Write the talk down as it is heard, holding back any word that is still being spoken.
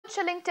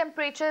chilling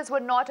temperatures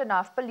were not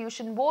enough.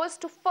 Pollution woes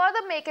to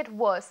further make it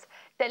worse.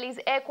 Delhi's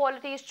air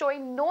quality is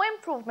showing no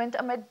improvement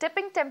amid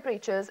dipping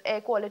temperatures.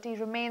 Air quality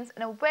remains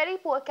in a very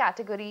poor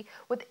category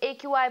with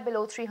AQI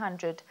below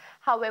 300.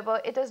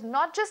 However, it is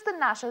not just the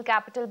national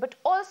capital but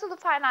also the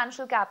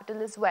financial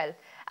capital as well,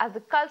 as the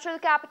cultural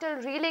capital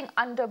reeling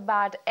under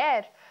bad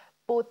air.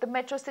 Both the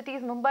metro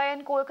cities Mumbai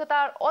and Kolkata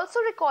are also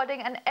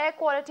recording an air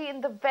quality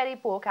in the very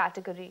poor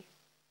category.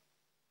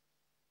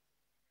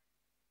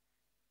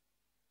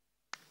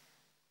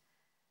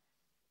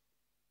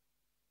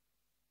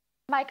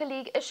 My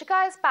colleague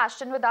Ishika is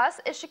patched in with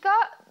us. Ishika,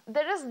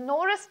 there is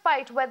no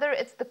respite whether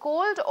it's the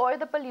cold or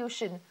the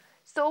pollution.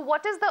 So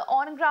what is the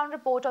on-ground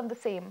report on the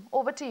same?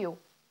 Over to you.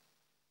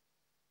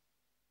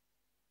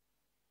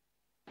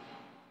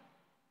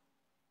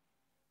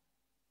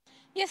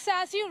 Yes,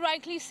 as you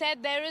rightly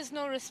said, there is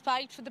no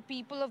respite for the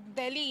people of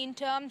Delhi in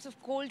terms of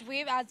cold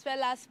wave as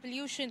well as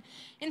pollution.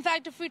 In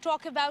fact, if we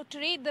talk about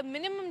today, the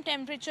minimum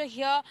temperature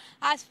here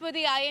as per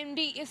the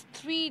IMD is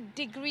 3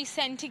 degrees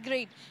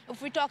centigrade.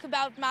 If we talk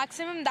about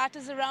maximum, that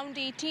is around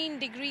 18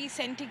 degrees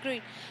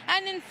centigrade.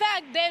 And in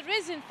fact, there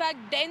is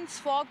dense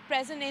fog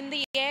present in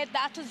the air.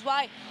 That is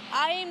why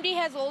IMD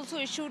has also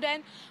issued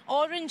an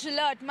orange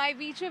alert. My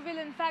feature will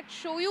in fact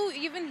show you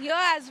even here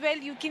as well.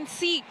 You can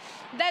see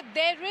that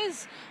there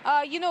is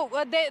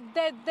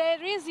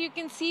you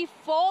can see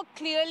fog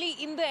clearly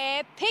in the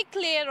air, thick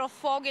layer of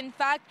fog in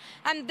fact,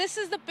 and this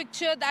is the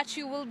picture that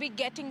you will be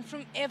getting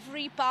from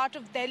every part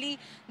of Delhi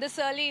this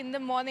early in the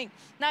morning.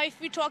 Now, if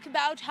we talk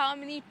about how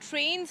many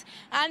trains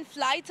and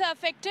flights are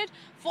affected,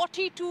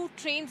 42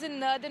 trains in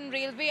Northern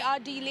Railway are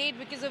delayed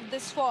because of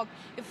this fog.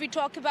 If we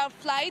talk about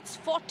flights,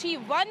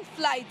 41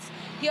 flights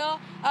here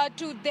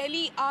to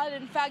Delhi are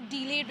in fact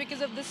delayed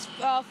because of this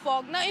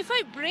fog. Now, if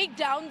I break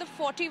down the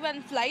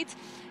 41 flights,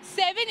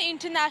 7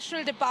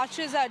 international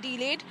departures are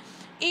delayed,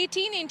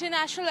 18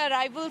 international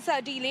arrivals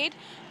are delayed,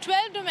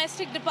 12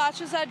 domestic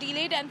departures are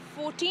delayed, and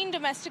 14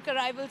 domestic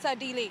arrivals are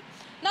delayed.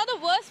 Now, the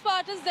worst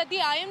part is that the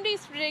IMD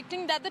is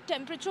predicting that the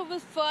temperature will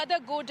further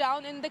go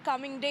down in the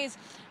coming days.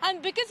 And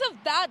because of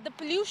that, the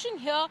pollution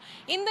here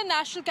in the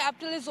national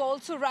capital is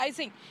also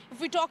rising.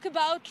 If we talk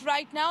about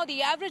right now,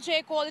 the average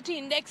air quality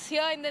index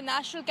here in the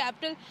national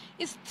capital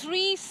is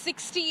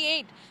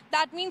 368.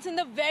 That means in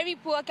the very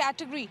poor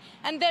category.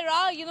 And there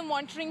are,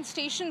 monitoring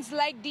stations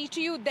like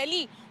DTU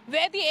Delhi,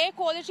 where the air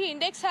quality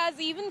index has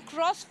even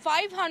crossed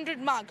 500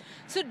 mark.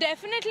 So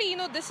definitely,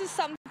 this is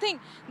something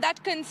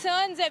that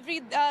concerns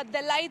every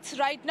Delhites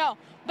right now.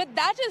 But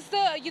that is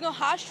the,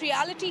 harsh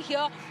reality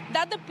here,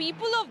 that the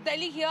people of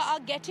Delhi here are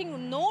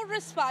getting no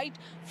respite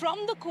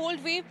from the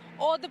cold wave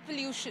or the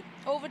pollution.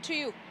 Over to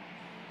you.